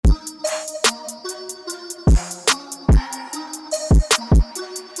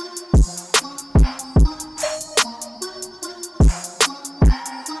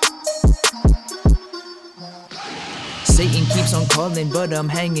calling, but I'm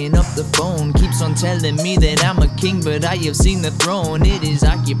hanging up the phone. Keeps on telling me that I'm a king, but I have seen the throne. It is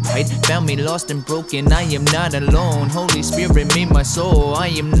occupied, found me lost and broken. I am not alone. Holy Spirit made my soul, I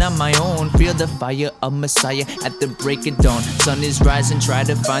am not my own. Feel the fire of Messiah at the break of dawn. Sun is rising, try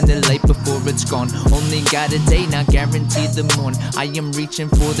to find the light before it's gone. Only got a day, not guaranteed the morn. I am reaching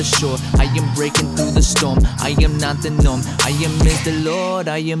for the shore, I am breaking through the storm. I am not the norm, I am is the Lord,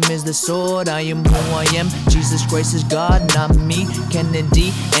 I am is the sword. I am who I am, Jesus Christ is God, not me.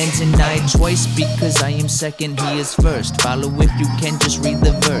 Kennedii and denied twice, because I am second, he is first. Follow if you can, just read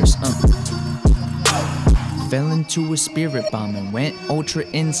the verse. Fell into a spirit bomb and went ultra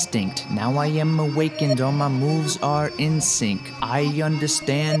instinct. Now I am awakened, all my moves are in sync. I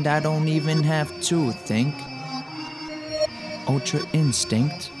understand, I don't even have to think. Ultra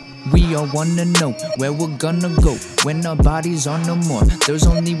instinct. We all wanna know where we're gonna go when our bodies are no more. There's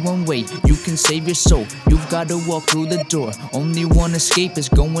only one way you can save your soul. You've gotta walk through the door. Only one escape is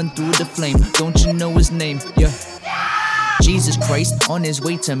going through the flame. Don't you know his name? Yeah. Jesus Christ on his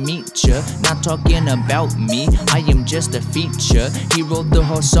way to meet ya. Not talking about me, I am just a feature. He wrote the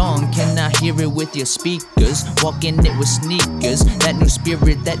whole song, can I hear it with your speakers? Walking it with sneakers, that new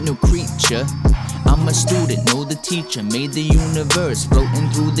spirit, that new creature. I'm a student, know the teacher, made the universe, floating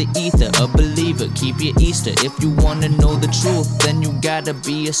through the ether, a believer, keep your Easter. If you wanna know the truth, then you gotta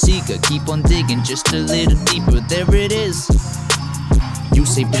be a seeker. Keep on digging just a little deeper, there it is. You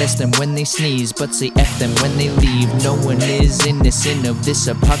say bless them when they sneeze, but say F them when they leave. No one is innocent of this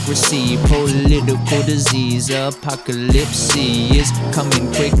hypocrisy. Political disease, apocalypse is coming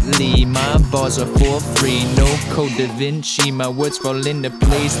quickly. My bars are for free, no code da vinci. My words fall into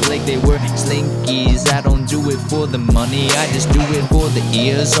place like they were slinkies. I don't do it for the money, I just do it for the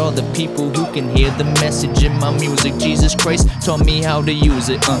ears. All the people who can hear the message in my music. Jesus Christ taught me how to use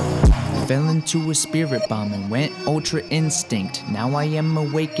it. Fell into a spirit bomb and went ultra instinct. Now I am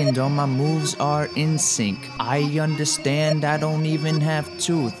awakened, all my moves are in sync. I understand, I don't even have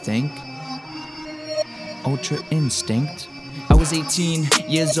to think. Ultra instinct. I was 18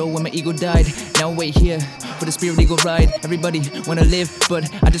 years old when my ego died. Now I wait here for the spirit ego ride. Everybody wanna live, but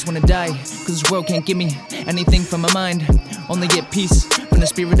I just wanna die. Cause this world can't give me anything from my mind. Only get peace from the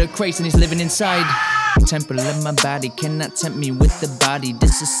spirit of Christ, and he's living inside. Temple of my body cannot tempt me with the body.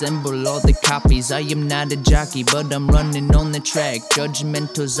 Disassemble all the copies. I am not a jockey, but I'm running on the track.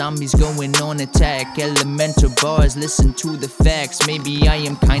 Judgmental zombies going on attack. Elemental bars, listen to the facts. Maybe I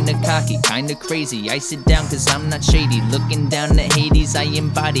am kinda cocky, kinda crazy. I sit down cause I'm not shady. Looking down at Hades, I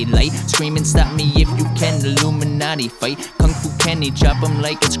embody light. Screaming stop me if you can, illuminati fight. Kung Fu Kenny, chop them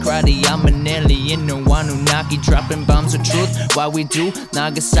like it's karate. I'm an alien, no annunaki. Dropping bombs of truth while we do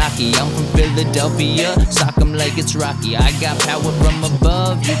Nagasaki. I'm from Philadelphia, sock 'em like it's Rocky. I got power from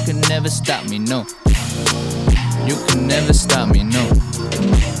above, you can never stop me, no. You can never stop me, no.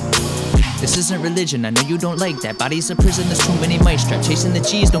 This isn't religion, I know you don't like that. Body's a prison, there's too many mice trapped. Chasing the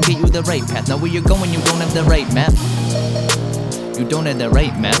cheese don't get you the right path. Know where you're going, you don't have the right map. You don't have the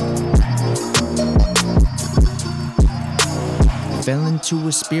right map. Fell into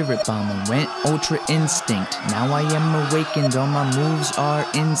a spirit bomb and went ultra instinct. Now I am awakened, all my moves are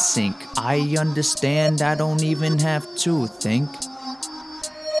in sync. I understand, I don't even have to think.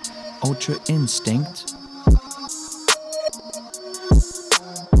 Ultra instinct.